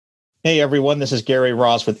Hey everyone, this is Gary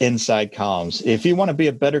Ross with Inside Comms. If you want to be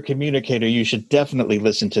a better communicator, you should definitely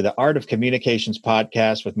listen to the Art of Communications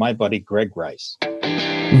podcast with my buddy Greg Rice.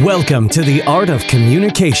 Welcome to the Art of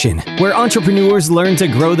Communication, where entrepreneurs learn to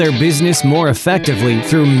grow their business more effectively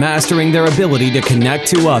through mastering their ability to connect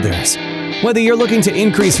to others. Whether you're looking to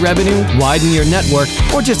increase revenue, widen your network,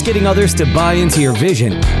 or just getting others to buy into your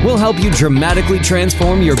vision, we'll help you dramatically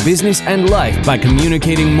transform your business and life by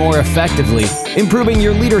communicating more effectively, improving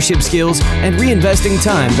your leadership skills, and reinvesting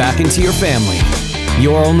time back into your family.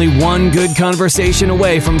 You're only one good conversation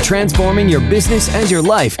away from transforming your business and your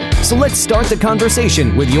life, so let's start the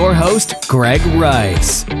conversation with your host, Greg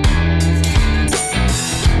Rice.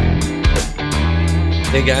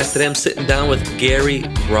 Hey guys, today I'm sitting down with Gary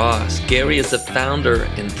Ross. Gary is the founder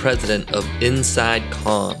and president of Inside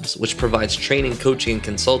Comms, which provides training, coaching, and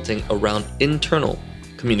consulting around internal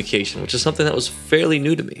communication, which is something that was fairly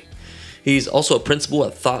new to me. He's also a principal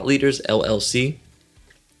at Thought Leaders, LLC,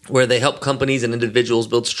 where they help companies and individuals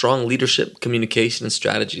build strong leadership, communication, and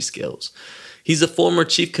strategy skills. He's a former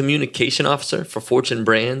chief communication officer for Fortune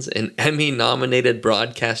Brands, an Emmy-nominated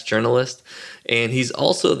broadcast journalist, and he's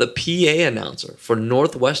also the PA announcer for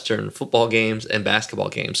Northwestern football games and basketball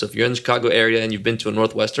games. So if you're in the Chicago area and you've been to a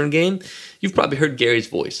Northwestern game, you've probably heard Gary's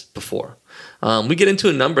voice before. We get into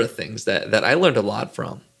a number of things that I learned a lot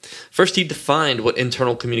from. First, he defined what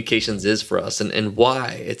internal communications is for us and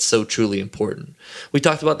why it's so truly important. We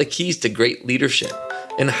talked about the keys to great leadership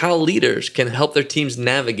and how leaders can help their teams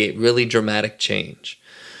navigate really dramatic change.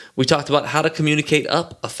 We talked about how to communicate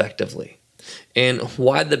up effectively and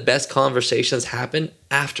why the best conversations happen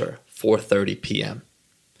after 4:30 p.m.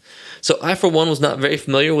 So I, for one, was not very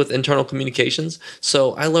familiar with internal communications,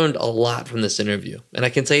 so I learned a lot from this interview. And I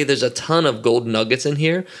can tell you there's a ton of gold nuggets in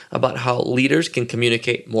here about how leaders can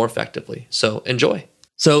communicate more effectively. So enjoy.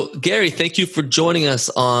 So Gary, thank you for joining us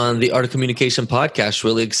on the Art of Communication podcast.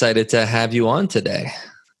 Really excited to have you on today.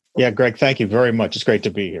 Yeah, Greg, thank you very much. It's great to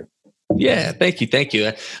be here. Yeah, thank you. Thank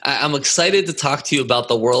you. I'm excited to talk to you about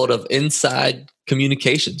the world of inside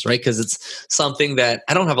communications, right? Because it's something that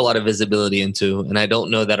I don't have a lot of visibility into, and I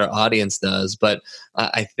don't know that our audience does, but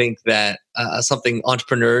I think that something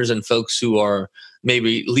entrepreneurs and folks who are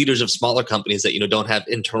maybe leaders of smaller companies that, don't have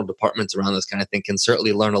internal departments around this kind of thing can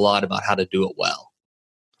certainly learn a lot about how to do it well.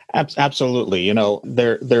 Absolutely.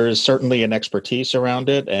 There is certainly an expertise around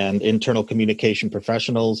it, and internal communication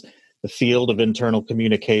professionals. The field of internal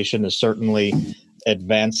communication is certainly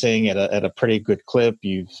advancing at a pretty good clip.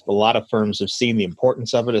 A lot of firms have seen the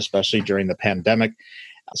importance of it, especially during the pandemic.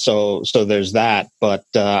 So there's that. But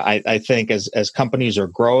I think as companies are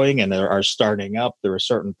growing and are starting up, there are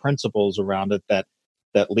certain principles around it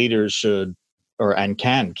that leaders should and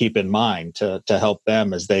can keep in mind to help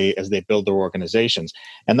them as they build their organizations.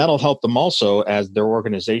 And that'll help them also as their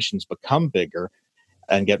organizations become bigger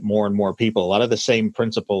and get more and more people. A lot of the same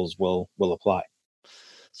principles will apply.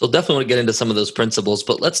 So definitely want to get into some of those principles,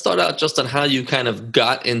 but let's start out just on how you kind of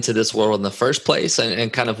got into this world in the first place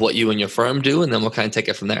and kind of what you and your firm do, and then we'll kind of take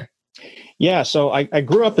it from there. Yeah, so I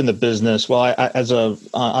grew up in the business. Well,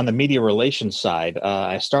 on the media relations side,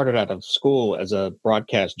 I started out of school as a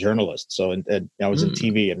broadcast journalist. So I was in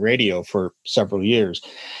TV and radio for several years,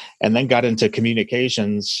 and then got into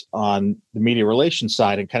communications on the media relations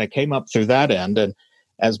side and kind of came up through that end. And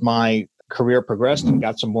as my career progressed and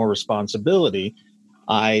got some more responsibility,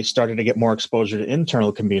 I started to get more exposure to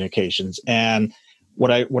internal communications. And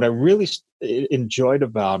what I really enjoyed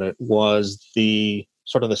about it was the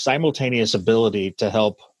sort of the simultaneous ability to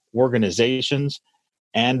help organizations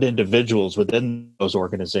and individuals within those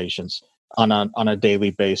organizations on a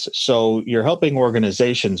daily basis. So you're helping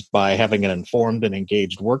organizations by having an informed and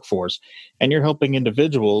engaged workforce, and you're helping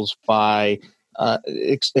individuals by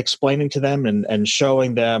explaining to them and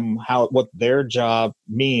showing them what their job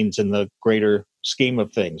means in the greater scheme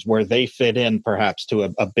of things, where they fit in perhaps to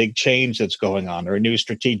a big change that's going on or a new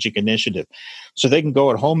strategic initiative. So they can go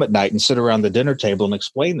at home at night and sit around the dinner table and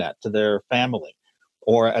explain that to their family.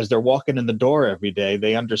 Or as they're walking in the door every day,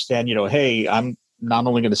 they understand, hey, I'm not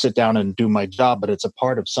only going to sit down and do my job, but it's a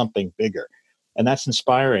part of something bigger. And that's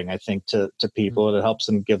inspiring, I think, to people, and it helps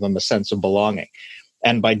them give them a sense of belonging.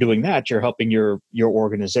 And by doing that, you're helping your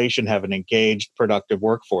organization have an engaged, productive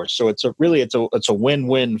workforce. So it's a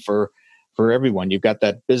win-win for everyone. You've got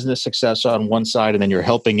that business success on one side, and then you're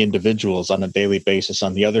helping individuals on a daily basis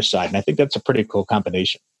on the other side. And I think that's a pretty cool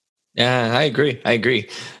combination. Yeah, I agree.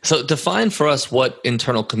 So define for us what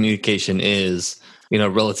internal communication is,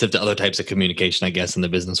 relative to other types of communication, I guess, in the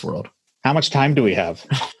business world. How much time do we have?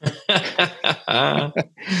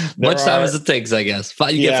 Much time as it takes, I guess.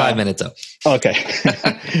 You get 5 minutes up. Okay.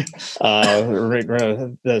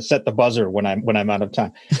 Set the buzzer when I'm out of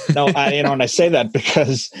time. No, and I say that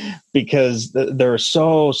because there are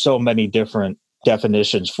so many different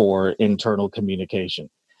definitions for internal communication,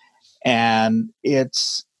 and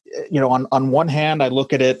it's on one hand, I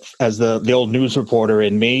look at it as the old news reporter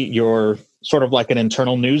in me. You're sort of like an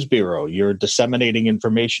internal news bureau. You're disseminating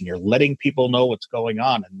information. You're letting people know what's going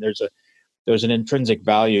on, and there's an intrinsic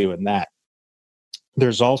value in that.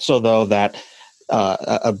 There's also, though, that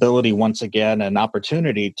ability, once again, an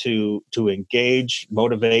opportunity to engage,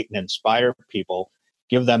 motivate, and inspire people,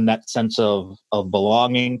 give them that sense of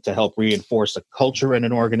belonging, to help reinforce a culture in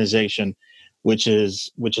an organization, which is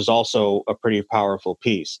also a pretty powerful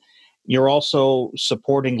piece. You're also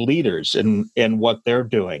supporting leaders in what they're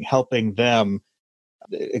doing, helping them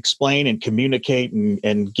explain and communicate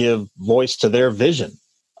and give voice to their vision,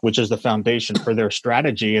 which is the foundation for their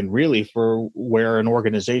strategy and really for where an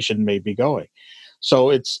organization may be going. So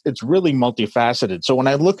it's really multifaceted. So when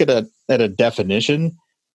I look at a definition,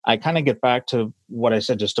 I kind of get back to what I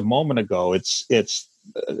said just a moment ago. It's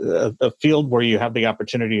a field where you have the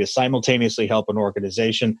opportunity to simultaneously help an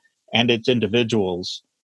organization and its individuals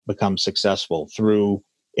become successful through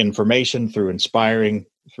information, through inspiring,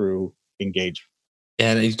 through engagement.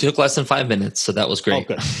 And it took less than 5 minutes, so that was great.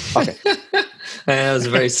 Oh, good. Okay. That was a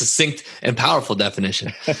very succinct and powerful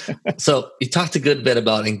definition. So you talked a good bit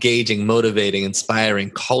about engaging, motivating, inspiring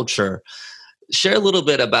culture. Share a little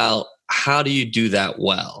bit about how do you do that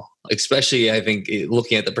well? Especially, I think,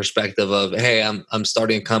 looking at the perspective of, hey, I'm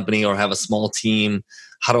starting a company or have a small team.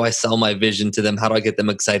 How do I sell my vision to them? How do I get them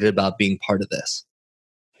excited about being part of this?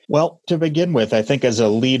 Well, to begin with, I think as a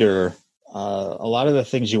leader, a lot of the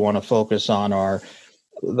things you want to focus on are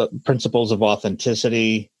the principles of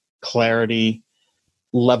authenticity, clarity,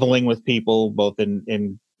 leveling with people, both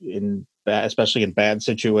in especially in bad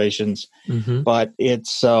situations. Mm-hmm. But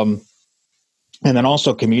it's and then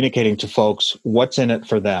also communicating to folks what's in it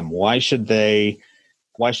for them. Why should they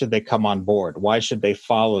come on board? Why should they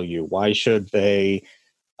follow you? Why should they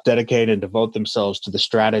dedicate and devote themselves to the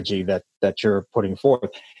strategy that you're putting forth?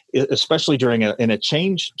 Especially in a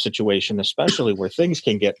change situation, especially where things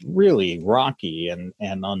can get really rocky and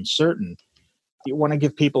uncertain. You want to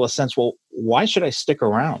give people a sense, well, why should I stick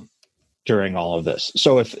around during all of this?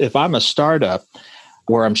 So if I'm a startup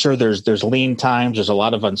where I'm sure there's lean times, there's a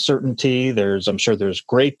lot of uncertainty, I'm sure there's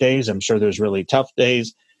great days, I'm sure there's really tough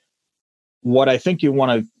days. What I think you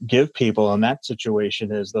want to give people in that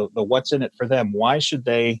situation is the what's in it for them. Why should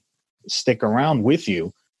they stick around with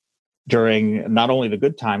you during not only the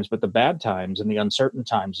good times, but the bad times and the uncertain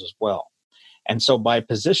times as well? And so by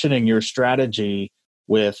positioning your strategy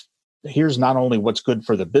with, here's not only what's good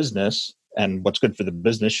for the business, and what's good for the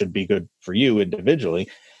business should be good for you individually,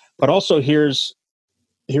 but also here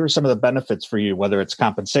are some of the benefits for you, whether it's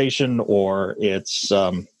compensation or it's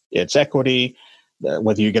equity,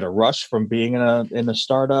 whether you get a rush from being in a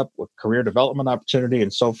startup with career development opportunity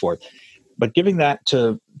and so forth. But giving that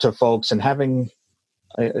to folks and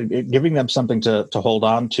giving them something to hold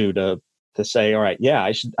on to say, all right, yeah,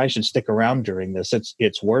 I should stick around during this.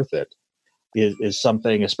 It's worth it. Is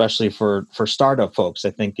something, especially for startup folks,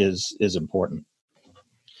 I think is important.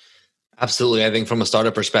 Absolutely. I think from a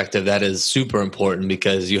startup perspective, that is super important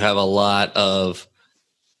because you have a lot of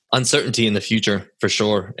uncertainty in the future for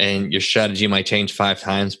sure. And your strategy might change 5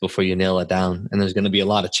 times before you nail it down. And there's going to be a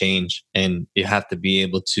lot of change. And you have to be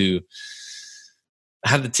able to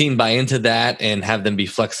have the team buy into that and have them be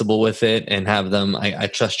flexible with it and have them, I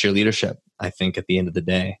trust your leadership, I think, at the end of the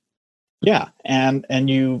day. Yeah. And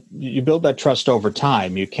you build that trust over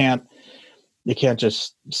time. You can't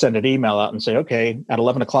just send an email out and say, okay, at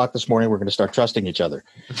 11 o'clock this morning, we're going to start trusting each other.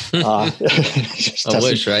 I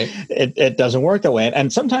wish, right? It doesn't work that way.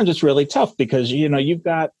 And sometimes it's really tough because, you've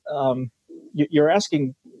got, you're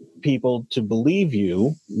asking people to believe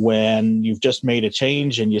you when you've just made a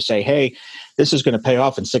change and you say, hey, this is going to pay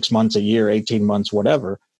off in 6 months, a year, 18 months,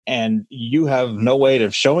 whatever. And you have no way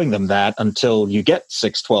of showing them that until you get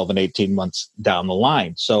 6, 12, and 18 months down the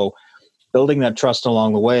line. So building that trust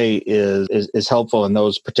along the way is helpful in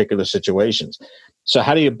those particular situations. So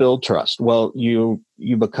how do you build trust? Well, you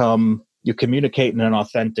communicate in an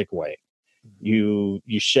authentic way. You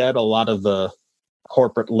shed a lot of the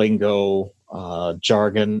corporate lingo,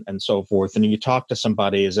 jargon, and so forth, and you talk to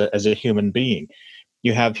somebody as a human being.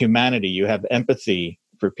 You have humanity. You have empathy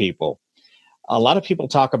for people. A lot of people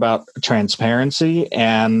talk about transparency,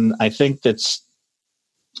 and I think that's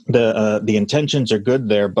the intentions are good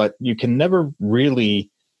there, but you can never really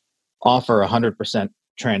offer 100%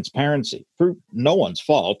 transparency through no one's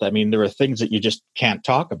fault. I mean, there are things that you just can't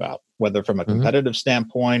talk about, whether from a competitive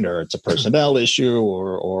standpoint or it's a personnel issue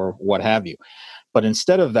or what have you. But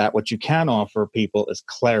instead of that, what you can offer people is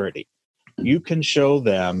clarity. You can show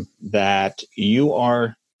them that you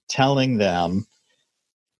are telling them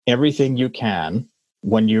everything you can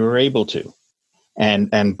when you're able to,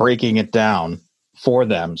 and breaking it down for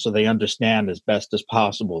them so they understand as best as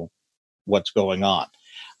possible what's going on.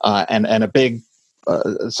 And a big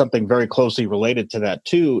something very closely related to that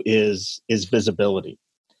too is visibility.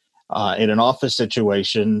 In an office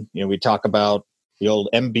situation, we talk about the old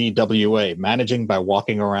MBWA, managing by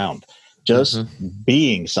walking around. Just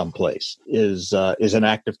being someplace is an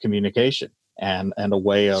act of communication and a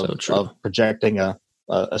way of projecting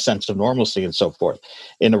a sense of normalcy and so forth.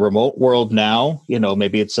 In a remote world now,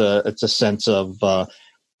 maybe it's a sense of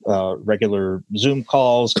regular Zoom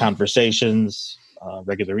calls, conversations,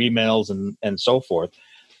 regular emails, and so forth,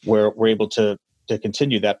 where we're able to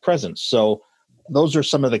continue that presence. So those are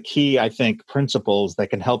some of the key, I think, principles that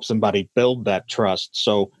can help somebody build that trust.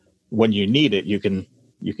 So when you need it, you can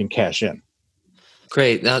cash in.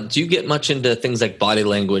 Great. Now, do you get much into things like body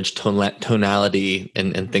language, tonality,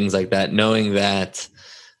 and things like that, knowing that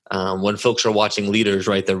when folks are watching leaders,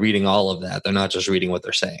 right, they're reading all of that. They're not just reading what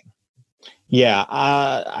they're saying. Yeah,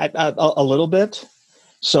 a little bit.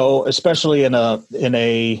 So especially I'm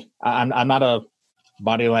not a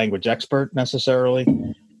body language expert necessarily,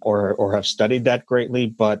 or have studied that greatly.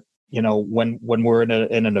 But when we're in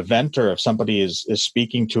an event, or if somebody is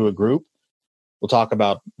speaking to a group, we'll talk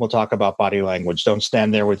about body language. Don't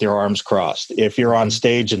stand there with your arms crossed. If you're on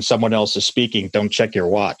stage and someone else is speaking, don't check your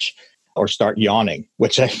watch or start yawning,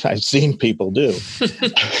 which I've seen people do.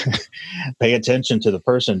 Pay attention to the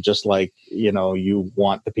person, just like you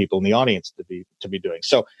want the people in the audience to be doing.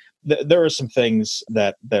 So there are some things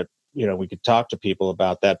that we could talk to people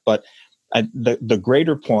about that. But the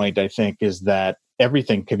greater point, I think, is that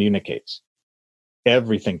everything communicates.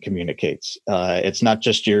 Everything communicates. It's not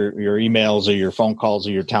just your emails or your phone calls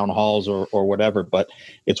or your town halls or whatever, but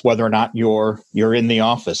it's whether or not you're in the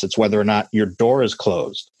office. It's whether or not your door is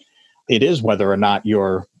closed. It is whether or not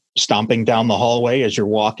you're stomping down the hallway as you're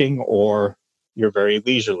walking, or you're very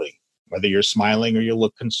leisurely, whether you're smiling or you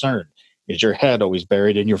look concerned. Is your head always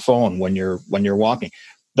buried in your phone when you're walking?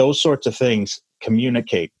 Those sorts of things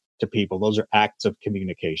communicate to people. Those are acts of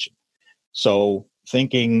communication. So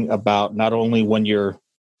thinking about not only when you're,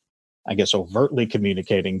 I guess, overtly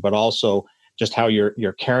communicating, but also just how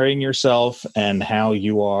you're carrying yourself and how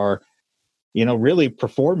you are, really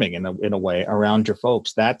performing in a way around your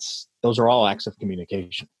folks. Those are all acts of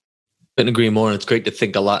communication. Couldn't agree more. And it's great to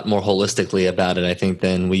think a lot more holistically about it, I think,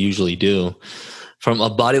 than we usually do. From a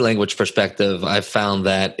body language perspective, I've found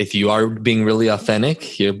that if you are being really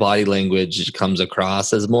authentic, your body language comes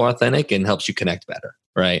across as more authentic and helps you connect better,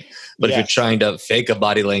 right? But if you're trying to fake a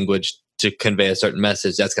body language to convey a certain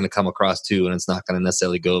message, that's going to come across too, and it's not going to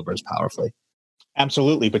necessarily go over as powerfully.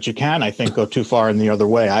 Absolutely. But you can, I think, go too far in the other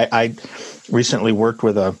way. I recently worked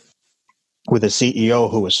with a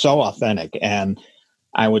CEO who was so authentic, and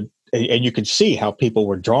you could see how people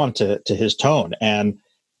were drawn to his tone. And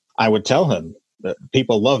I would tell him that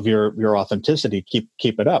people love your authenticity,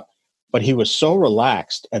 keep it up. But he was so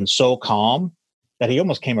relaxed and so calm that he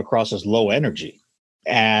almost came across as low energy.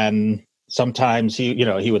 And sometimes he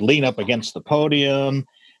would lean up against the podium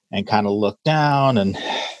and kind of look down and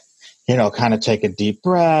kind of take a deep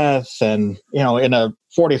breath. And in a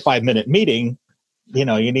 45-minute meeting, you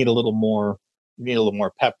need a little more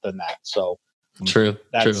pep than that. So true.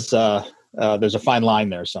 There's a fine line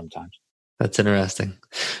there sometimes. That's interesting.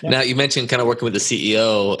 Yeah. Now, you mentioned kind of working with the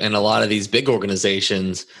CEO, and a lot of these big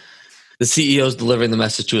organizations, the CEO is delivering the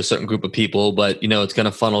message to a certain group of people, but it's going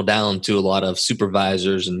to funnel down to a lot of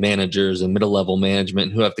supervisors and managers and middle-level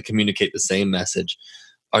management who have to communicate the same message.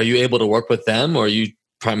 Are you able to work with them, or are you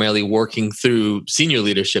primarily working through senior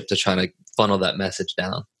leadership to try to funnel that message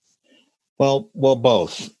down? Well,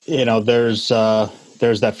 both. There's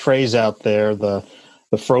that phrase out there, the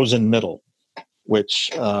frozen middle,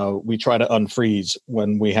 which we try to unfreeze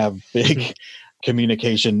when we have big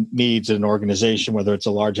communication needs in an organization, whether it's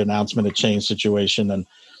a large announcement, a change situation,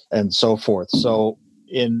 and so forth. So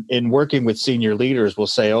in working with senior leaders, we'll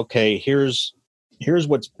say, okay, here's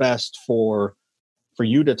what's best for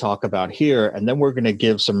you to talk about here, and then we're going to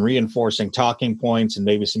give some reinforcing talking points and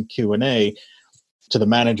maybe some Q&A to the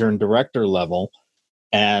manager and director level,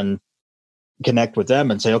 and connect with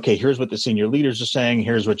them and say, okay, here's what the senior leaders are saying.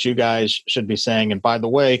 Here's what you guys should be saying. And by the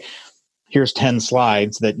way, here's 10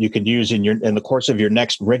 slides that you can use in the course of your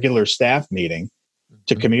next regular staff meeting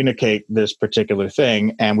to communicate this particular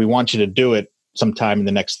thing. And we want you to do it sometime in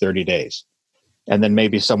the next 30 days. And then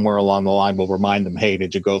maybe somewhere along the line, we'll remind them, hey,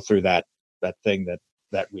 did you go through that thing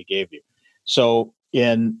that we gave you? So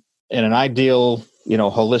in an ideal,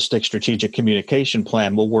 holistic strategic communication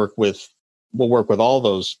plan, we'll work with all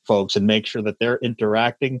those folks and make sure that they're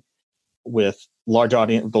interacting with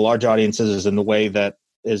the large audiences in the way that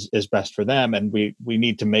is best for them. And we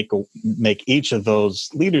need to make each of those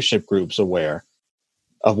leadership groups aware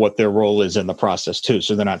of what their role is in the process too.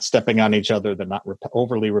 So they're not stepping on each other. They're not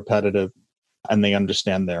overly repetitive, and they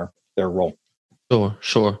understand their role.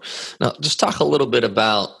 Sure. Now, just talk a little bit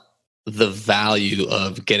about the value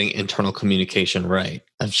of getting internal communication right.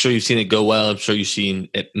 I'm sure you've seen it go well. I'm sure you've seen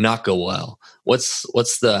it not go well. What's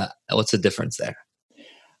the difference there?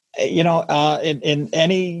 It's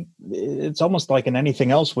almost like in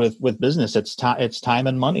anything else with business, it's time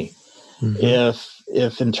and money. Mm-hmm.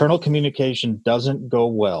 If internal communication doesn't go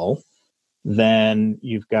well, then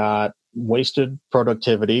you've got wasted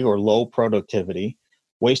productivity or low productivity,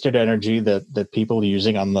 wasted energy that people are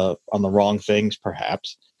using on the wrong things,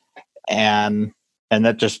 perhaps, and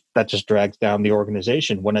that just drags down the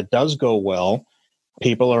organization. When it does go well,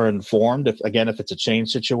 people are informed. If it's a change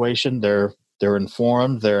situation, they're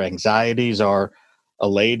informed. Their anxieties are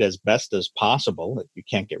allayed as best as possible. You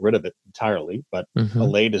can't get rid of it entirely, but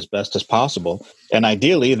allayed as best as possible. And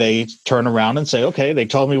ideally, they turn around and say, okay, they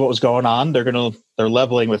told me what was going on. They're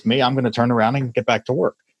leveling with me. I'm going to turn around and get back to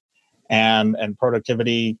work. And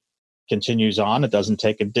productivity continues on. It doesn't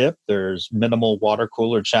take a dip. There's minimal water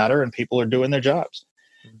cooler chatter, and people are doing their jobs.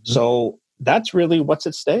 Mm-hmm. So that's really what's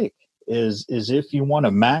at stake is if you want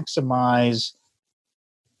to maximize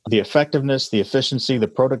the effectiveness, the efficiency, the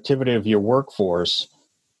productivity of your workforce,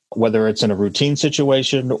 whether it's in a routine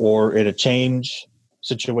situation or in a change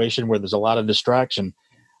situation where there's a lot of distraction,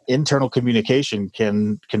 internal communication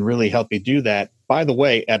can really help you do that. By the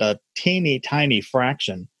way, at a teeny tiny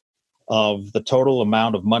fraction of the total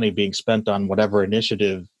amount of money being spent on whatever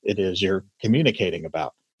initiative it is you're communicating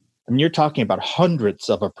about. I mean, you're talking about hundreds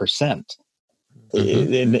of a percent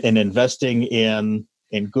in investing in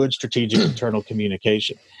good strategic internal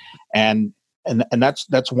communication. And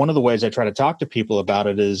that's one of the ways I try to talk to people about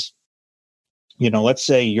it is, let's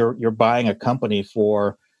say you're buying a company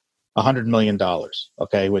for $100 million,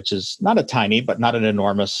 okay, which is not a tiny, but not an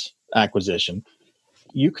enormous acquisition.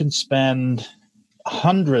 You can spend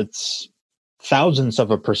hundreds, thousands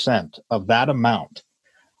of a percent of that amount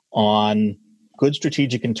on good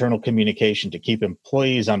strategic internal communication to keep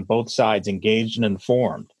employees on both sides engaged and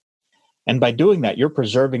informed. And by doing that, you're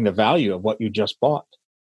preserving the value of what you just bought.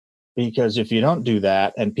 Because if you don't do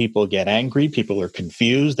that and people get angry, people are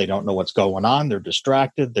confused, they don't know what's going on, they're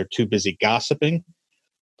distracted, they're too busy gossiping,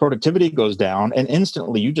 productivity goes down, and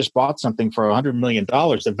instantly you just bought something for $100 million.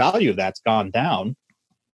 The value of that's gone down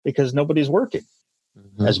because nobody's working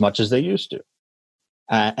as much as they used to.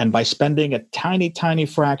 And by spending a tiny, tiny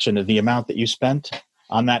fraction of the amount that you spent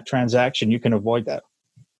on that transaction, you can avoid that.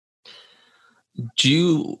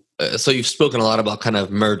 So you've spoken a lot about kind of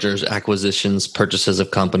mergers, acquisitions, purchases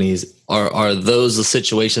of companies. Are those the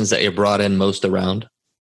situations that you're brought in most around?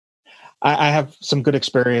 I have some good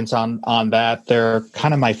experience on that. They're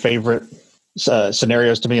kind of my favorite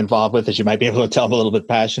scenarios to be involved with, as you might be able to tell I'm a little bit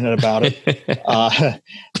passionate about it.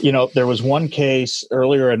 There was one case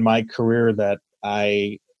earlier in my career that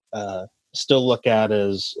I still look at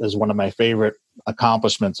as one of my favorite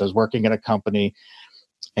accomplishments. I was working at a company,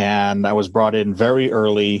 and I was brought in very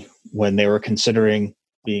early when they were considering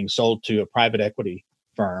being sold to a private equity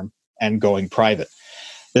firm and going private.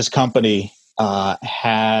 This company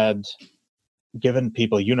had given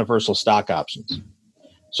people universal stock options.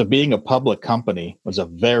 So being a public company was a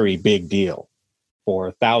very big deal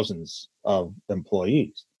for thousands of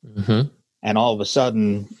employees. Mm-hmm. And all of a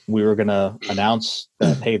sudden, we were going to announce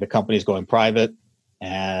that, hey, the company's going private,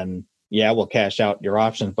 and yeah, we'll cash out your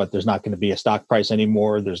options, but there's not going to be a stock price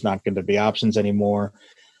anymore. There's not going to be options anymore.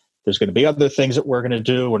 There's going to be other things that we're going to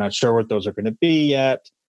do. We're not sure what those are going to be yet,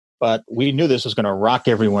 but we knew this was going to rock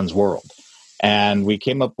everyone's world. And we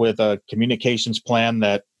came up with a communications plan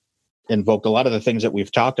that invoked a lot of the things that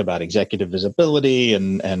we've talked about, executive visibility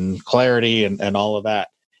and clarity and all of that.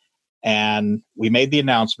 And we made the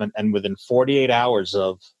announcement, and within 48 hours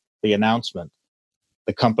of the announcement,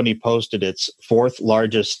 the company posted its fourth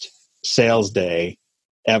largest sales day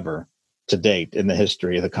ever to date in the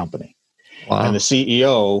history of the company. Wow. And the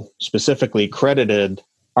CEO specifically credited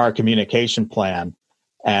our communication plan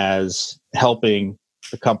as helping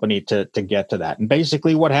the company to get to that. And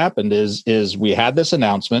basically what happened is we had this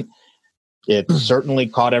announcement. It certainly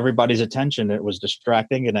caught everybody's attention. It was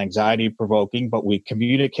distracting and anxiety provoking, but we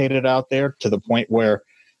communicated out there to the point where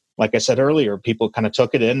like I said earlier, people kind of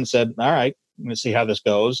took it in and said, all right, I'm going to see how this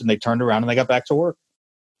goes. And they turned around and they got back to work.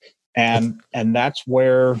 And that's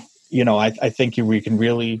where, I think we can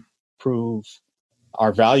really prove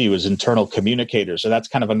our value as internal communicators. So that's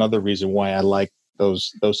kind of another reason why I like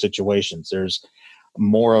those situations. There's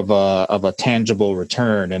more of a tangible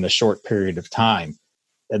return in a short period of time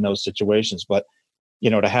in those situations. But,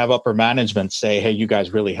 to have upper management say, hey, you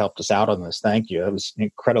guys really helped us out on this. Thank you. It was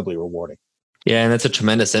incredibly rewarding. Yeah, and that's a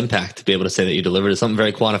tremendous impact to be able to say that you delivered something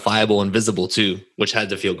very quantifiable and visible too, which had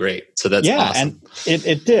to feel great. So that's awesome. And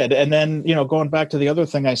it did. And then, going back to the other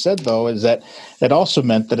thing I said, though, is that it also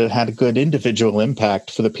meant that it had a good individual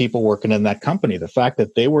impact for the people working in that company. The fact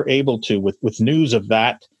that they were able to, with news of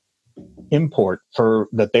that import,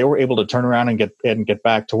 that they were able to turn around and get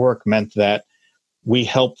back to work meant that we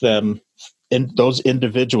helped them, those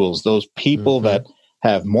individuals, those people that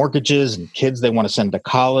have mortgages and kids they want to send to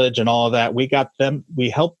college and all of that. We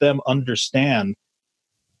helped them understand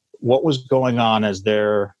what was going on as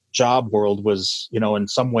their job world was, in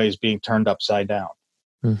some ways being turned upside down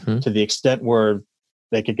to the extent where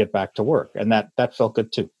they could get back to work. And that felt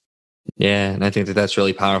good too. Yeah. And I think that's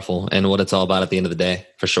really powerful and what it's all about at the end of the day,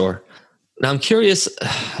 for sure. Now, I'm curious,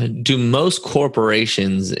 do most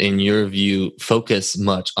corporations, in your view, focus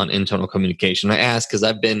much on internal communication? I ask because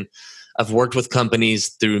I've worked with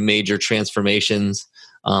companies through major transformations.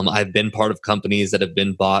 I've been part of companies that have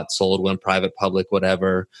been bought, sold, went private, public,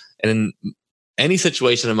 whatever. And in any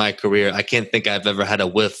situation in my career, I can't think I've ever had a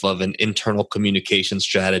whiff of an internal communication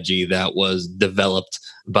strategy that was developed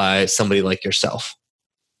by somebody like yourself.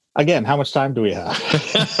 Again, how much time do we have?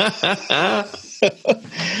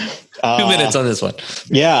 2 minutes on this one.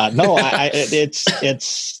 Yeah, no,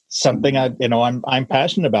 it's something I'm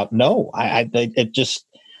passionate about. No,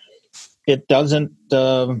 it doesn't.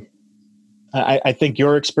 I think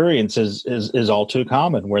your experience is all too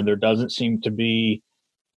common, where there doesn't seem to be,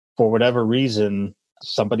 for whatever reason,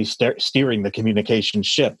 somebody steering the communication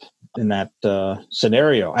ship in that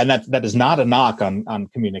scenario. And that is not a knock on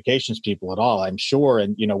communications people at all, I'm sure.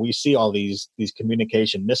 And we see all these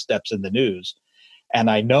communication missteps in the news, and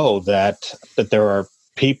I know that there are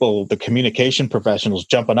people, the communication professionals,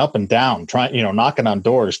 jumping up and down, trying, knocking on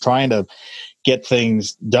doors, trying to get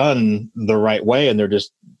things done the right way, and they're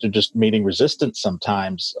just meeting resistance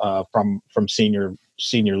sometimes from senior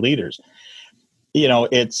leaders.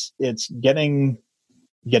 It's getting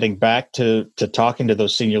back to talking to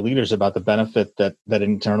those senior leaders about the benefit that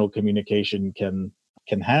internal communication can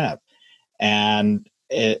have, and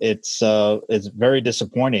it's very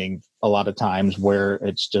disappointing a lot of times where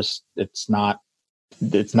it's not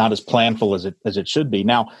as planful as it should be.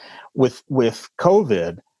 Now, with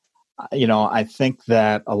COVID, I think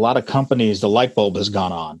that a lot of companies, the light bulb has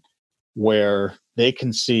gone on where they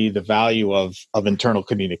can see the value of internal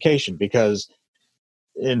communication, because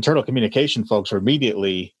internal communication folks were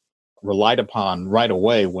immediately relied upon right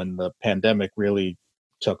away when the pandemic really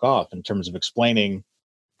took off, in terms of explaining,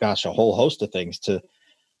 a whole host of things to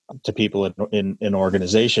people in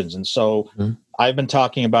organizations. And so I've been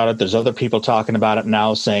talking about it. There's other people talking about it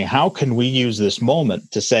now, saying, how can we use this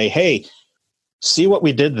moment to say, hey, see what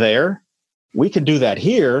we did there? We can do that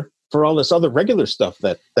here for all this other regular stuff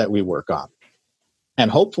that we work on.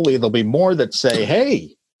 And hopefully there'll be more that say,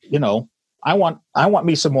 hey, I want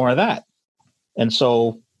me some more of that. And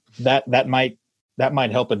so that might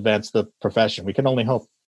help advance the profession. We can only hope.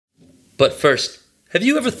 But first, have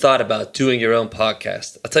you ever thought about doing your own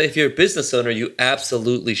podcast? I'll tell you, if you're a business owner, you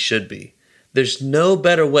absolutely should be. There's no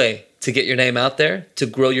better way to get your name out there, to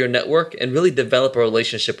grow your network, and really develop a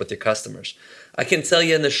relationship with your customers. I can tell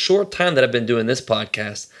you, in the short time that I've been doing this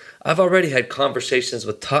podcast, I've already had conversations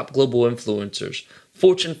with top global influencers,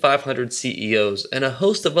 Fortune 500 CEOs, and a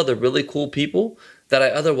host of other really cool people that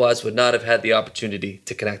I otherwise would not have had the opportunity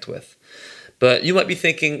to connect with. But you might be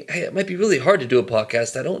thinking, hey, it might be really hard to do a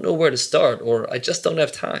podcast. I don't know where to start, or I just don't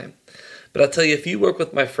have time. But I'll tell you, if you work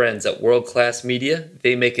with my friends at World Class Media,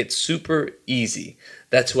 they make it super easy.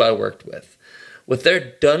 That's who I worked with. With their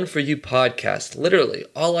Done For You podcast, literally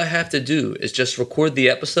all I have to do is just record the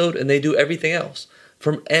episode, and they do everything else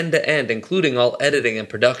from end to end, including all editing and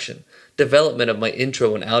production, development of my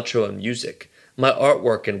intro and outro and music, my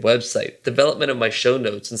artwork and website, development of my show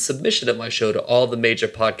notes, and submission of my show to all the major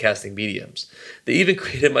podcasting mediums. They even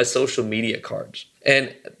created my social media cards.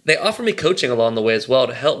 And they offer me coaching along the way as well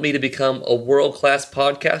to help me to become a world-class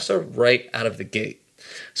podcaster right out of the gate.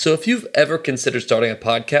 So if you've ever considered starting a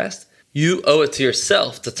podcast, you owe it to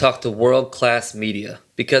yourself to talk to World Class Media,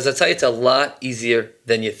 because I tell you, it's a lot easier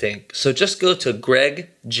than you think. So just go to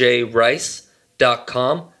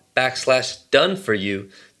gregjrice.com done for you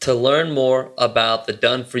to learn more about the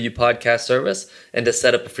Done For You podcast service and to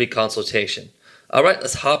set up a free consultation. All right,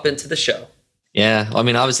 let's hop into the show. Yeah, I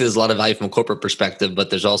mean, obviously there's a lot of value from a corporate perspective, but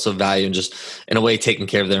there's also value in just, in a way, taking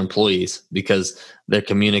care of their employees because they're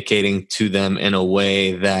communicating to them in a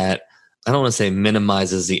way that, I don't want to say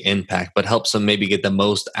minimizes the impact, but helps them maybe get the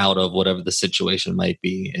most out of whatever the situation might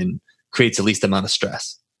be and creates the least amount of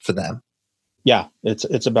stress for them. Yeah,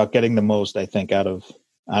 it's about getting the most, I think, out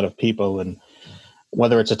of people, and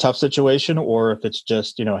whether it's a tough situation or if it's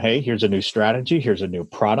just, hey, here's a new strategy, here's a new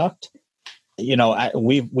product.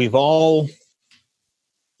 We've all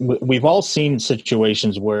seen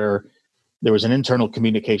situations where there was an internal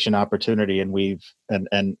communication opportunity and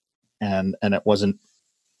it wasn't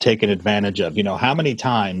taken advantage of. How many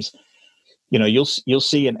times, you'll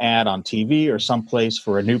see an ad on TV or someplace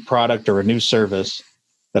for a new product or a new service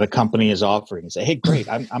that a company is offering and say, hey, great,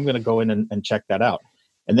 I'm going to go in and check that out.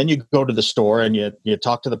 And then you go to the store and you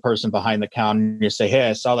talk to the person behind the counter and you say, hey,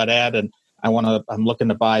 I saw that ad and I'm looking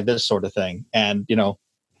to buy this sort of thing. And,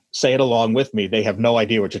 say it along with me. They have no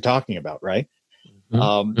idea what you're talking about, right?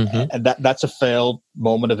 And that's a failed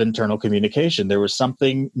moment of internal communication. There was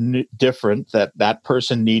something different that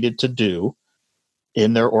person needed to do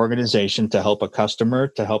in their organization to help a customer,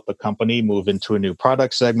 to help the company move into a new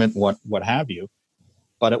product segment, what have you.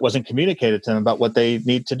 But it wasn't communicated to them about what they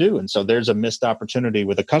need to do. And so there's a missed opportunity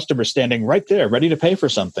with a customer standing right there, ready to pay for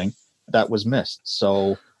something that was missed.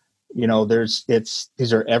 So,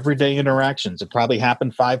 these are everyday interactions. It probably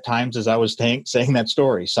happened 5 times as I was saying that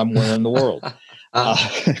story somewhere in the world.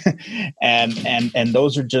 And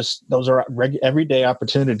those are everyday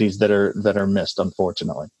opportunities that are missed,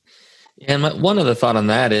 unfortunately. And one other thought on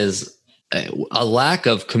that is a lack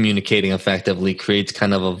of communicating effectively creates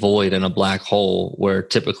kind of a void and a black hole where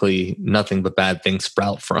typically nothing but bad things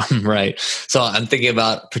sprout from, right? So I'm thinking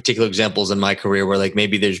about particular examples in my career where like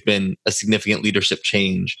maybe there's been a significant leadership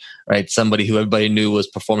change, right? Somebody who everybody knew was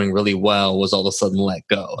performing really well was all of a sudden let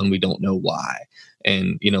go and we don't know why.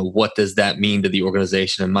 And, what does that mean to the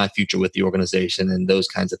organization and my future with the organization and those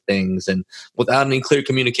kinds of things? And without any clear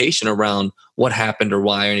communication around what happened or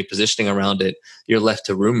why or any positioning around it, you're left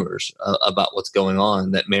to rumors about what's going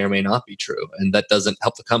on that may or may not be true. And that doesn't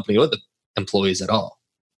help the company or the employees at all.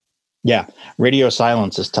 Yeah. Radio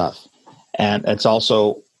silence is tough. And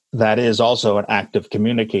that is also an act of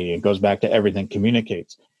communicating. It goes back to everything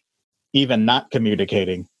communicates. Even not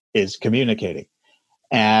communicating is communicating.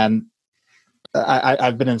 And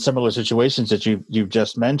I've been in similar situations that you've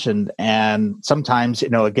just mentioned, and sometimes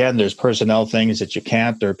again there's personnel things that you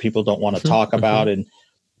can't or people don't want to talk about, and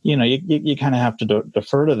you kind of have to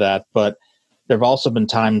defer to that. But there have also been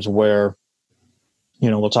times where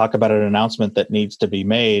we'll talk about an announcement that needs to be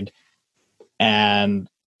made, and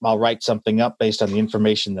I'll write something up based on the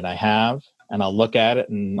information that I have, and I'll look at it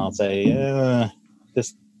and I'll say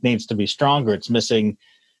this needs to be stronger. It's missing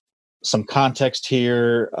some context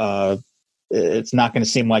here. It's not going to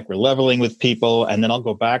seem like we're leveling with people. And then I'll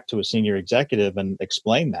go back to a senior executive and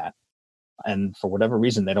explain that. And for whatever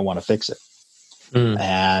reason, they don't want to fix it.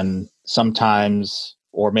 And sometimes,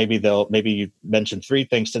 or maybe you mention 3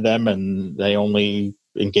 things to them and they only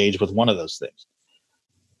engage with one of those things.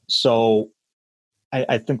 So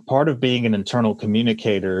I think part of being an internal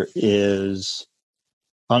communicator is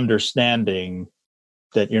understanding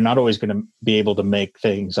that you're not always going to be able to make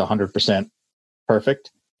things 100%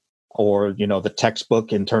 perfect, or the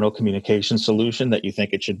textbook internal communication solution that you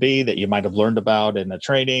think it should be, that you might have learned about in a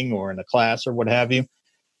training or in a class or what have you.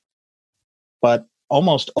 But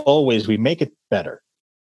almost always we make it better.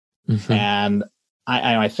 And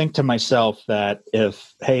I think to myself that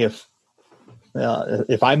if I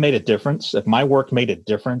made a difference, if my work made a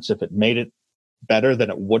difference, if it made it better than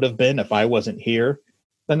it would have been if I wasn't here,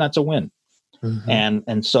 then that's a win.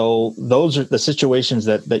 And so those are the situations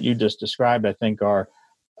that you just described, I think are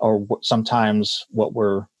sometimes what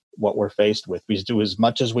we're faced with. We do as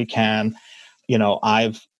much as we can.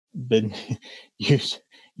 I've been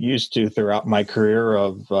used to throughout my career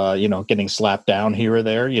of getting slapped down here or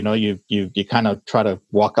there. You kind of try to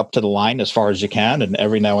walk up to the line as far as you can, and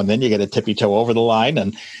every now and then you get a tippy toe over the line,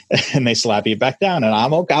 and they slap you back down. And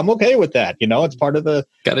I'm okay with that. It's part of the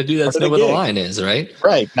got to do that to know where the line is, right?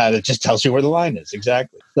 Right. Now it just tells you where the line is.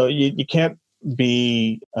 Exactly. So you can't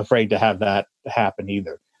be afraid to have that happen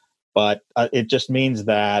either. But it just means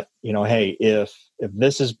that, hey, if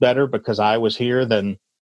this is better because I was here, then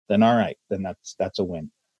all right, then that's a win.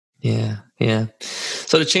 Yeah.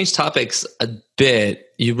 So to change topics a bit,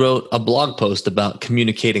 you wrote a blog post about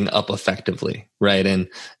communicating up effectively, right?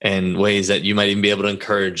 And ways that you might even be able to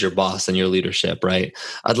encourage your boss and your leadership, right?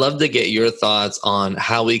 I'd love to get your thoughts on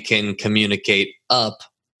how we can communicate up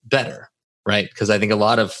better, right? Because I think a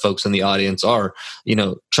lot of folks in the audience are,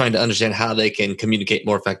 trying to understand how they can communicate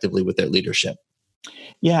more effectively with their leadership.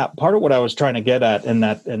 Yeah, part of what I was trying to get at in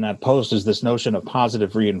that post is this notion of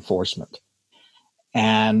positive reinforcement.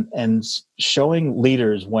 And showing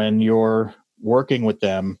leaders when you're working with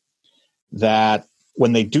them that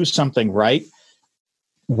when they do something right,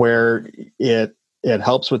 where it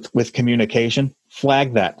helps with communication,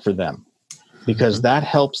 flag that for them, because that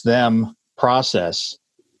helps them process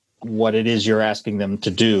what it is you're asking them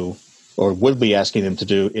to do or would be asking them to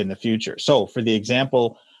do in the future. So for the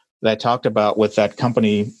example that I talked about with that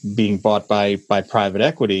company being bought by private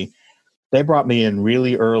equity, they brought me in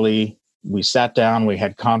really early. We sat down, we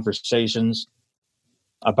had conversations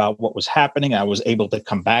about what was happening. I was able to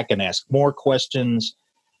come back and ask more questions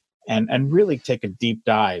and really take a deep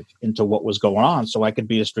dive into what was going on so I could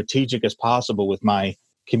be as strategic as possible with my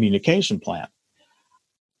communication plan.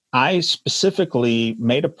 I specifically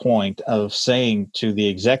made a point of saying to the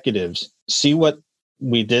executives, see what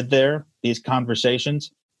we did there, these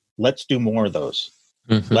conversations, let's do more of those.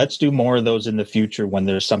 Mm-hmm. Let's do more of those in the future when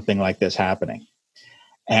there's something like this happening.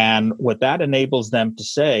 And what that enables them to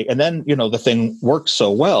say, and then, the thing works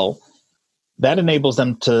so well, that enables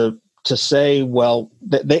them to say, well,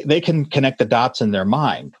 they can connect the dots in their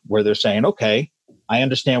mind where they're saying, okay, I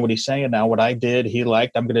understand what he's saying now. What I did, he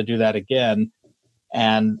liked, I'm going to do that again.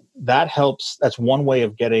 And that helps. That's one way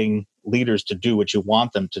of getting leaders to do what you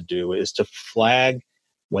want them to do, is to flag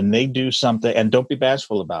when they do something, and don't be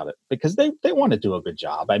bashful about it, because they want to do a good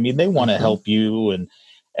job. I mean, they want to help you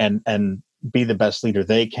and be the best leader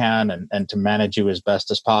they can and to manage you as best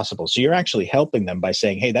as possible. So you're actually helping them by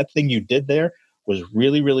saying, hey, that thing you did there was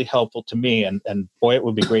really, really helpful to me. And boy, it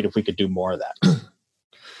would be great if we could do more of that.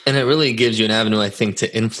 And it really gives you an avenue, I think,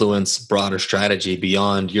 to influence broader strategy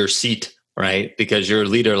beyond your seat, right? Because your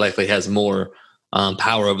leader likely has more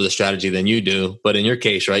power over the strategy than you do. But in your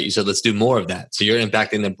case, right, you said, let's do more of that. So you're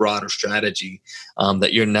impacting the broader strategy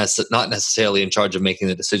that you're not necessarily in charge of making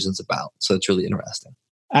the decisions about. So it's really interesting.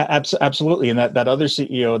 Absolutely. And that other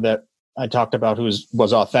CEO that I talked about, who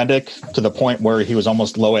was authentic to the point where he was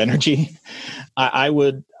almost low energy, I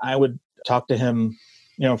would talk to him,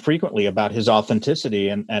 frequently about his authenticity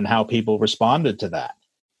and how people responded to that.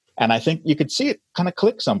 And I think you could see it kind of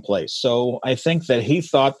click someplace. So I think that he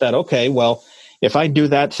thought that, okay, well, if I do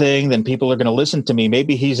that thing, then people are going to listen to me.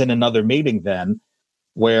 Maybe he's in another meeting then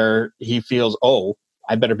where he feels, oh,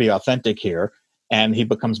 I better be authentic here. And he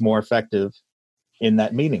becomes more effective in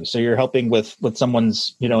that meeting. So you're helping with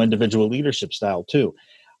someone's, individual leadership style too.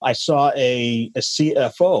 I saw a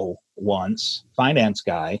CFO once, finance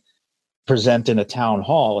guy, present in a town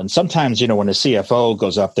hall. And sometimes, when a CFO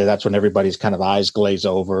goes up there, that's when everybody's kind of eyes glaze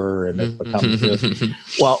over and it becomes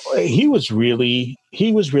well, he was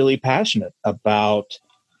really passionate about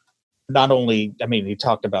not only, he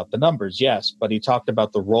talked about the numbers, yes, but he talked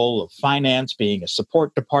about the role of finance being a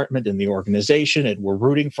support department in the organization, and we're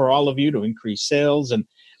rooting for all of you to increase sales. And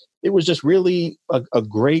it was just really a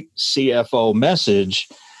great CFO message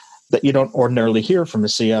that you don't ordinarily hear from a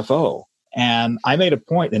CFO. And I made a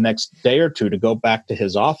point the next day or two to go back to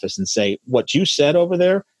his office and say, what you said over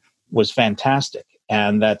there was fantastic.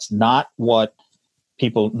 And that's not what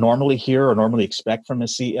people normally hear or normally expect from a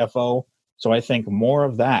CFO. So I think more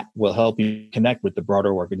of that will help you connect with the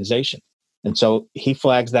broader organization. And so he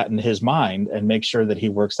flags that in his mind and makes sure that he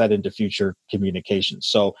works that into future communications.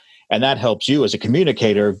 So, and that helps you as a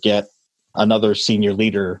communicator get another senior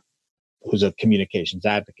leader who's a communications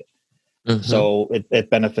advocate. Mm-hmm. So it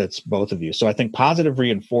benefits both of you. So I think positive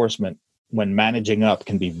reinforcement when managing up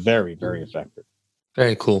can be very, very effective.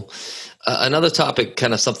 Very cool. Another topic,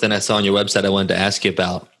 kind of something I saw on your website I wanted to ask you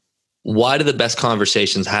about. Why do the best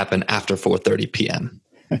conversations happen after 4:30 p.m.?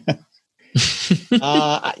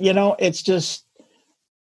 It's just,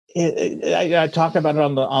 I talk about it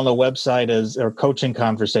on the website as, or coaching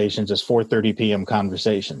conversations as 4:30 p.m.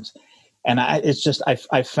 conversations. And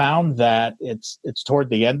I found that it's toward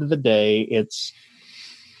the end of the day. It's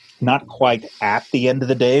not quite at the end of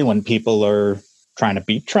the day when people are trying to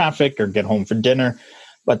beat traffic or get home for dinner,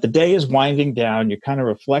 but the day is winding down. You're kind of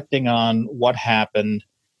reflecting on what happened,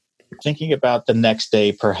 thinking about the next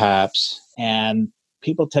day perhaps, and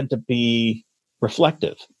people tend to be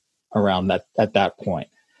reflective around that at that point,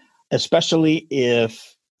 especially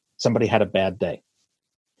if somebody had a bad day.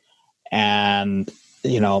 And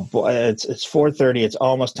it's 4:30, it's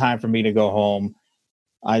almost time for me to go home.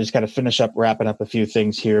 I just got to finish up wrapping up a few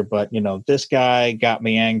things here, but this guy got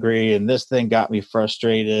me angry and this thing got me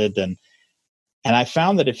frustrated. And I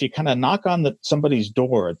found that if you kind of knock on somebody's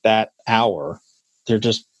door at that hour, they're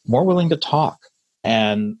just more willing to talk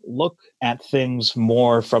and look at things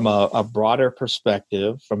more from a broader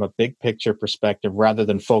perspective, from a big picture perspective, rather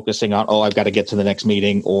than focusing on, I've got to get to the next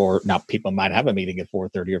meeting, or now people might have a meeting at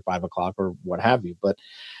 4:30 or 5 o'clock or what have you. But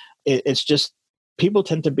it's just, people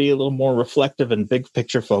tend to be a little more reflective and big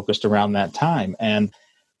picture focused around that time. And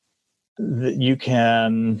you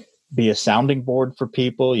can be a sounding board for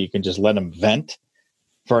people. You can just let them vent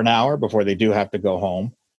for an hour before they do have to go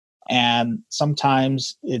home. And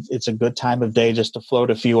sometimes it's a good time of day just to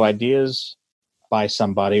float a few ideas by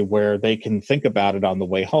somebody where they can think about it on the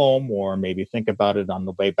way home, or maybe think about it on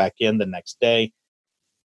the way back in the next day.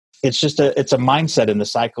 It's a mindset in the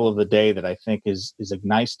cycle of the day that I think is a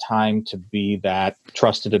nice time to be that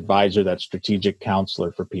trusted advisor, that strategic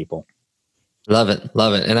counselor for people. Love it.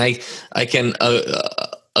 And I can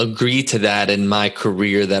agree to that in my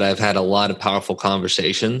career, that I've had a lot of powerful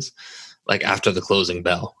conversations, like after the closing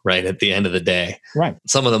bell, right at the end of the day. Right.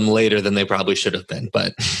 Some of them later than they probably should have been,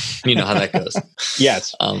 but you know how that goes.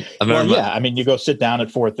 Yes. You go sit down at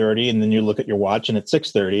 4:30 and then you look at your watch and it's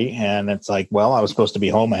 6:30 and it's like, well, I was supposed to be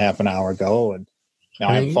home a half an hour ago and now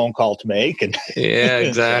I have a phone call to make. And yeah,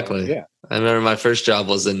 exactly. So, yeah. I remember my first job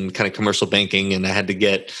was in kind of commercial banking, and I had to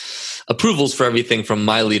get approvals for everything from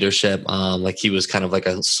my leadership. Like he was kind of like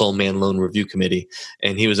a sole man loan review committee,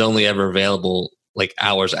 and he was only ever available like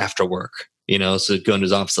hours after work, so go into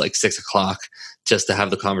his office at like 6 o'clock just to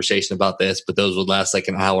have the conversation about this. But those would last like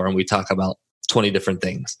an hour and we talk about 20 different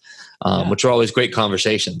things, which are always great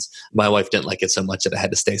conversations. My wife didn't like it so much that I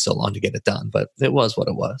had to stay so long to get it done, but it was what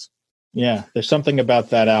it was. Yeah. There's something about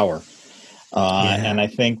that hour. And I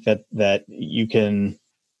think that you can,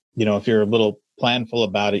 if you're a little planful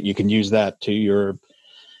about it, you can use that to your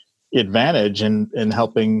advantage in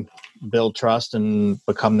helping build trust and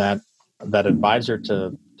become that advisor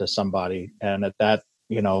to somebody. And at that,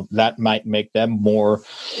 that might make them more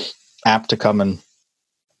apt to come and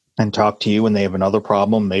talk to you when they have another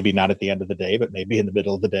problem, maybe not at the end of the day, but maybe in the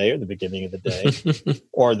middle of the day or the beginning of the day.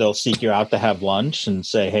 Or they'll seek you out to have lunch and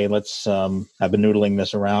say, hey, let's, I've been noodling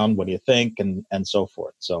this around. What do you think? And so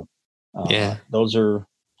forth. So those are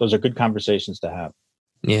good conversations to have.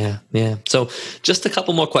 Yeah. Yeah. So just a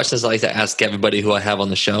couple more questions I'd like to ask everybody who I have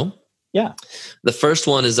on the show. Yeah. The first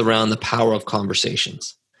one is around the power of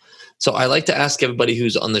conversations. So I like to ask everybody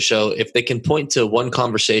who's on the show if they can point to one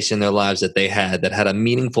conversation in their lives that they had that had a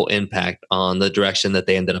meaningful impact on the direction that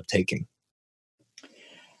they ended up taking.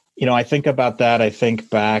 I think about that. I think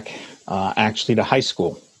back actually to high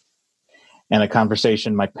school and a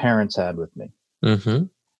conversation my parents had with me. Mm-hmm.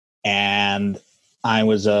 And I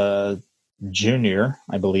was a junior,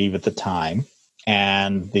 I believe, at the time.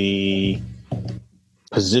 And the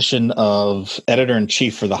position of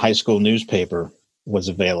editor-in-chief for the high school newspaper was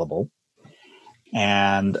available.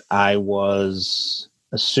 And I was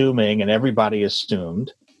assuming, and everybody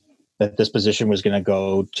assumed, that this position was going to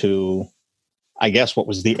go to, I guess, what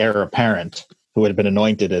was the heir apparent, who had been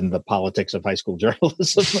anointed in the politics of high school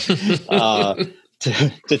journalism,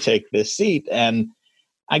 to take this seat. And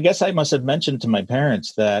I guess I must have mentioned to my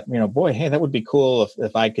parents that, boy, hey, that would be cool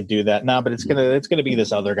if I could do that. No, but it's gonna be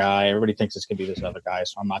this other guy. Everybody thinks it's gonna be this other guy,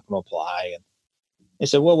 so I'm not gonna apply. And they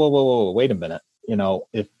said, whoa, wait a minute.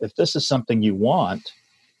 If this is something you want,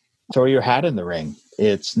 throw your hat in the ring.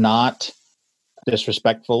 It's not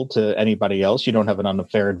disrespectful to anybody else. You don't have an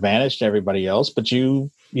unfair advantage to everybody else, but you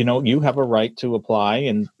have a right to apply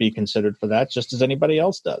and be considered for that just as anybody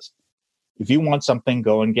else does. If you want something,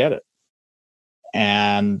 go and get it.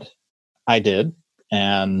 And I did,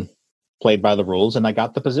 and played by the rules, and I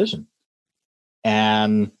got the position.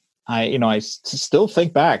 And I still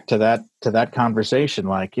think back to that conversation,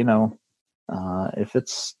 like, if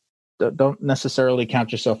it's, don't necessarily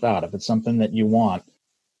count yourself out. If it's something that you want,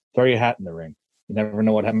 throw your hat in the ring. You never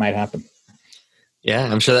know what might happen. Yeah,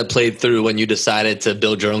 I'm sure that played through when you decided to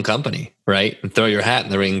build your own company, right? And throw your hat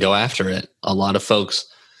in the ring and go after it. A lot of folks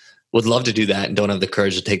would love to do that and don't have the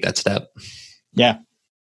courage to take that step. Yeah,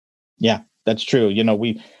 that's true.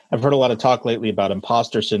 I've heard a lot of talk lately about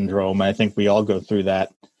imposter syndrome. I think we all go through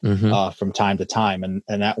that from time to time. And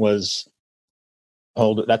that's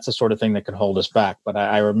the sort of thing that can hold us back. But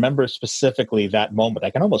I remember specifically that moment. I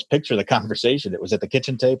can almost picture the conversation. It was at the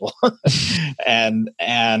kitchen table and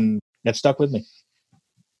it stuck with me.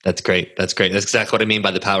 That's great. That's exactly what I mean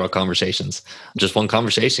by the power of conversations. Just one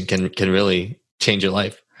conversation can really change your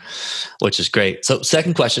life, which is great. So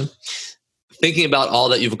second question, Thinking about all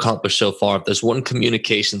that you've accomplished so far, if there's one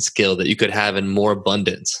communication skill that you could have in more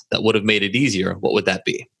abundance that would have made it easier, what would that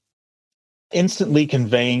be? Instantly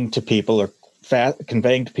conveying to people faster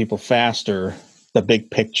the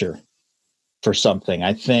big picture for something.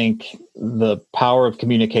 I think the power of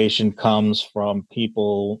communication comes from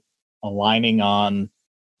people aligning on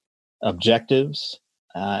objectives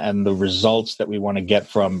and the results that we want to get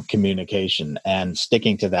from communication, and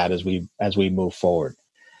sticking to that as we move forward.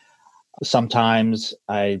 Sometimes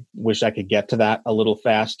I wish I could get to that a little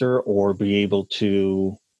faster, or be able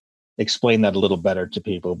to explain that a little better to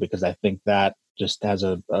people, because I think that just has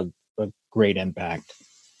a great impact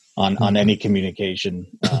on any communication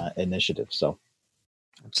initiative. So,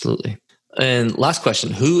 absolutely. And last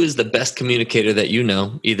question, who is the best communicator that you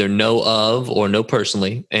know, either know of or know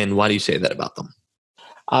personally, and why do you say that about them?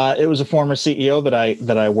 It was a former CEO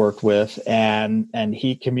that I worked with, and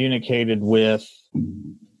he communicated with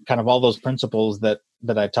kind of all those principles that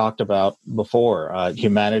I talked about before: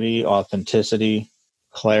 humanity, authenticity,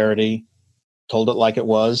 clarity. Told it like it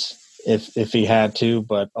was, if he had to,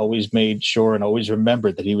 but always made sure and always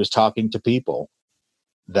remembered that he was talking to people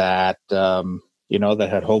that that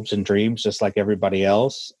had hopes and dreams just like everybody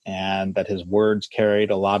else, and that his words carried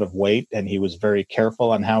a lot of weight, and he was very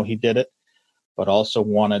careful on how he did it, but also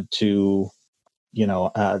wanted to,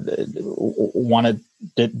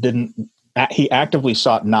 he actively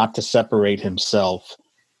sought not to separate himself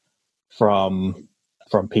from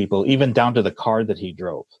people, even down to the car that he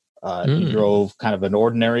drove. He drove kind of an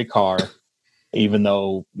ordinary car, even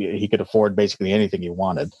though he could afford basically anything he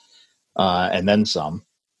wanted, and then some.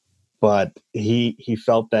 But he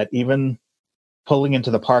felt that even pulling into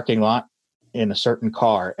the parking lot in a certain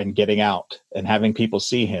car and getting out and having people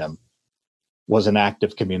see him was an act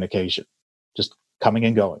of communication, just coming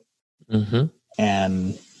and going. Mm-hmm.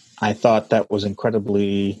 And I thought that was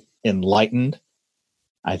incredibly enlightened.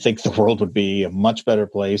 I think the world would be a much better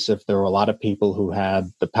place if there were a lot of people who had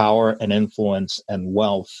the power and influence and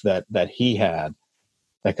wealth that he had,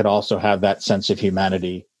 that could also have that sense of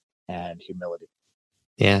humanity and humility.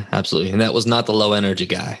 Yeah, absolutely. And that was not the low energy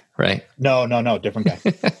guy, right? No, different guy.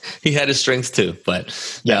 He had his strengths too,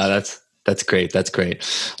 but yeah, that's great. That's great.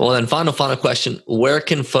 Well, then final question. Where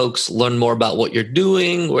can folks learn more about what you're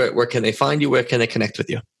doing? Where can they find you? Where can they connect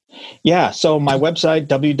with you? Yeah, so my website,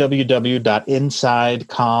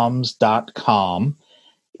 www.insidecoms.com,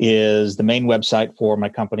 is the main website for my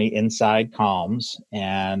company, Inside Comms,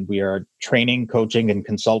 and we are training, coaching, and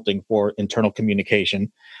consulting for internal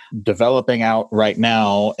communication, developing out right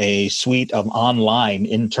now a suite of online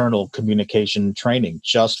internal communication training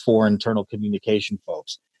just for internal communication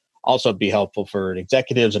folks. Also be helpful for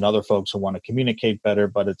executives and other folks who want to communicate better,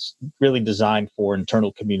 but it's really designed for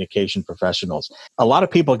internal communication professionals. A lot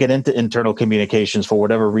of people get into internal communications for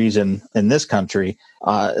whatever reason in this country,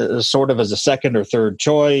 sort of as a second or third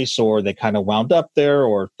choice, or they kind of wound up there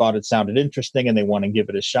or thought it sounded interesting and they want to give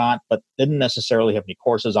it a shot, but didn't necessarily have any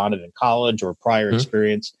courses on it in college or prior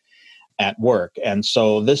experience at work. And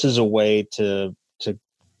so this is a way to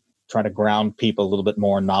try to ground people a little bit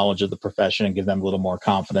more in knowledge of the profession and give them a little more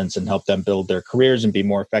confidence and help them build their careers and be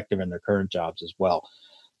more effective in their current jobs as well.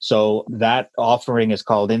 So that offering is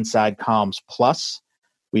called Inside Comms Plus.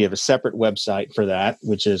 We have a separate website for that,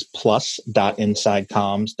 which is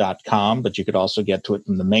plus.insidecoms.com, but you could also get to it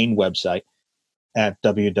from the main website at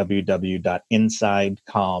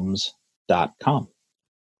www.insidecoms.com.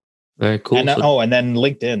 Very cool. And then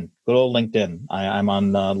LinkedIn, good old LinkedIn. I'm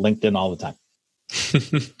on LinkedIn all the time.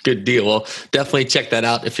 Good deal. Well, definitely check that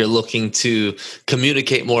out if you're looking to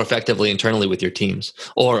communicate more effectively internally with your teams,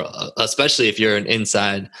 or especially if you're an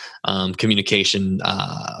inside communication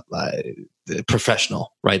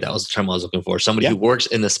professional, right? That was the term I was looking for. Somebody who works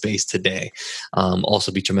in the space today,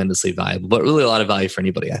 also be tremendously valuable, but really a lot of value for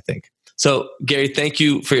anybody, I think. So, Gary, thank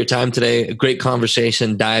you for your time today. A great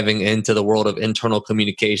conversation diving into the world of internal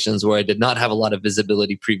communications, where I did not have a lot of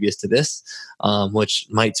visibility previous to this, which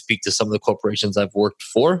might speak to some of the corporations I've worked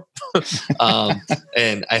for.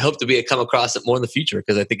 And I hope to come across it more in the future,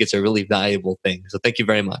 because I think it's a really valuable thing. So thank you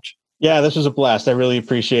very much. Yeah, this was a blast. I really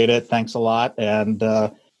appreciate it. Thanks a lot. And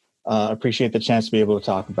appreciate the chance to be able to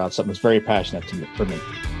talk about something that's very passionate for me.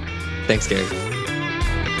 Thanks, Gary.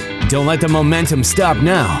 Don't let the momentum stop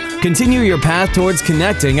now. Continue your path towards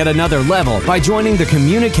connecting at another level by joining the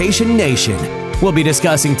Communication Nation. We'll be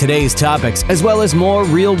discussing today's topics, as well as more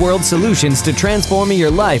real-world solutions to transforming your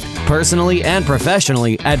life personally and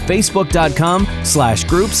professionally at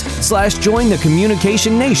facebook.com/groups/join the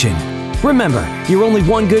Communication Nation. Remember, you're only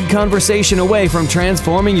one good conversation away from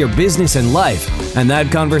transforming your business and life, and that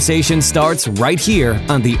conversation starts right here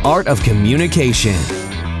on The Art of Communication.